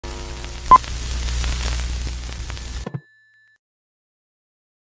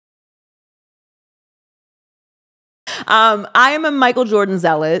I am a Michael Jordan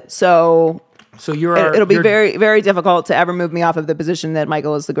zealot, so it'll be very, very difficult to ever move me off of the position that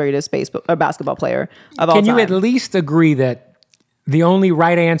Michael is the greatest basketball player of all time. Can you at least agree that the only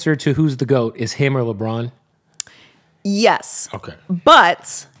right answer to who's the GOAT is him or LeBron? Yes. Okay.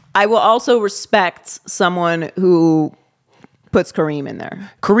 But I will also respect someone who puts Kareem in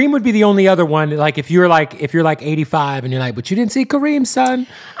there. Kareem would be the only other one. Like if you're like 85 and you're like, but you didn't see Kareem, son.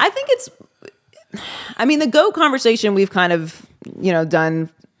 I mean, the GOAT conversation we've kind of, done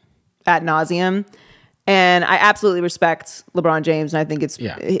ad nauseum. And I absolutely respect LeBron James, and I think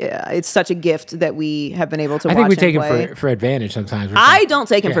it's such a gift that we have been able to watch him play. I think we take him for advantage sometimes. I don't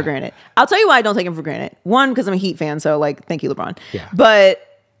take him for granted. I'll tell you why I don't take him for granted. One, because I'm a Heat fan, so thank you, LeBron. Yeah. But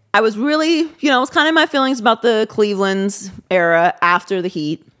I was really, it was kind of my feelings about the Cleveland era after the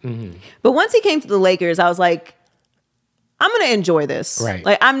Heat. Mm-hmm. But once he came to the Lakers, I was like, I'm going to enjoy this. Right.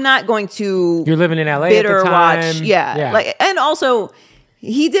 Like, I'm not going to... You're living in LA at the time. Watch. Yeah. And also...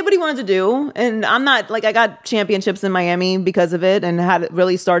 He did what he wanted to do, and I'm not I got championships in Miami because of it, and had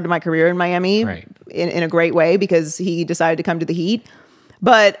really started my career in Miami in a great way because he decided to come to the Heat.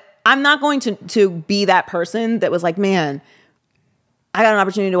 But I'm not going to be that person that was like, man, I got an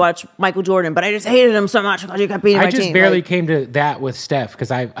opportunity to watch Michael Jordan, but I just hated him so much because he got beating my team. I just barely came to that with Steph because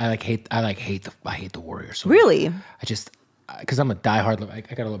I hate the Warriors. So really? Because I'm a diehard. I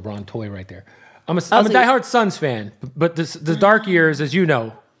got a LeBron toy right there. I'm a diehard Suns fan, but the dark years, as you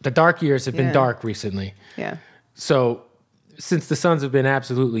know, the dark years have been dark recently. Yeah. So since the Suns have been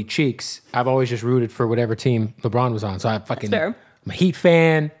absolutely cheeks, I've always just rooted for whatever team LeBron was on. So I'm a Heat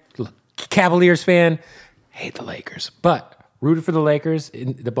fan, Cavaliers fan, hate the Lakers, but rooted for the Lakers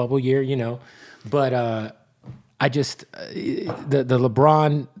in the bubble year, But I just the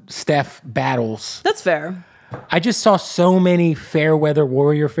LeBron Steph battles. That's fair. I just saw so many fair weather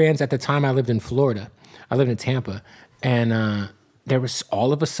Warrior fans. At the time I lived in Florida. I lived in Tampa. And there was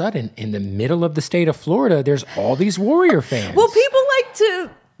all of a sudden, in the middle of the state of Florida, there's all these Warrior fans. Well, people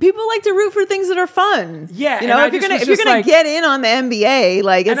like to root for things that are fun. Yeah. If you're gonna get in on the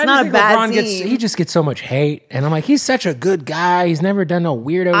NBA, it's not a bad team. He just gets so much hate. And I'm like, he's such a good guy. He's never done no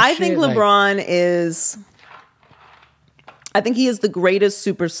weirdo shit. I think LeBron is... I think he is the greatest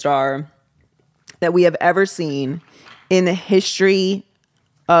superstar that we have ever seen in the history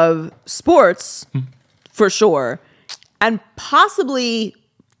of sports, for sure, and possibly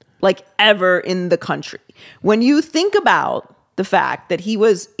ever in the country. When you think about the fact that he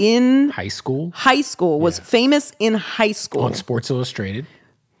was in high school, was famous in high school. On Sports Illustrated.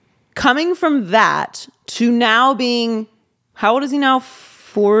 Coming from that to now being, how old is he now?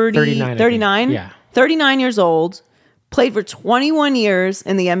 39? Yeah. 39 years old, played for 21 years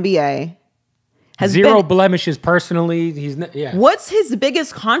in the NBA. Zero blemishes personally. What's his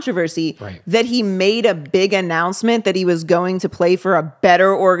biggest controversy? Right. That he made a big announcement that he was going to play for a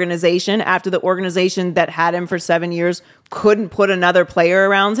better organization after the organization that had him for 7 years couldn't put another player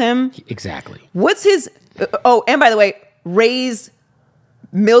around him. Exactly. What's his... Oh, and by the way, raised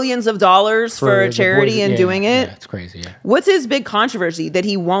millions of dollars for a charity and doing it. Yeah, it's crazy, yeah. What's his big controversy? That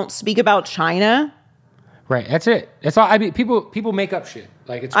he won't speak about China? Right, that's it. That's all. I mean, people make up shit.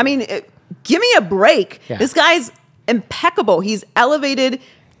 Give me a break. Yeah. This guy's impeccable. He's elevated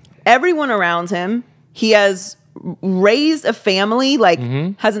everyone around him. He has raised a family,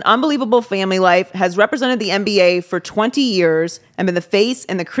 has an unbelievable family life, has represented the NBA for 20 years and been the face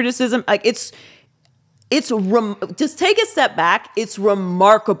and the criticism. Just take a step back. It's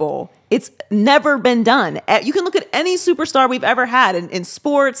remarkable. It's never been done. You can look at any superstar we've ever had in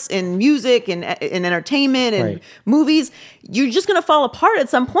sports, in music, in entertainment, in movies. You're just going to fall apart at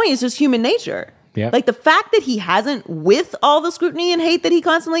some point. It's just human nature. Yeah. The fact that he hasn't, with all the scrutiny and hate that he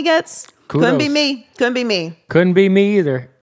constantly gets, couldn't be me. Couldn't be me either.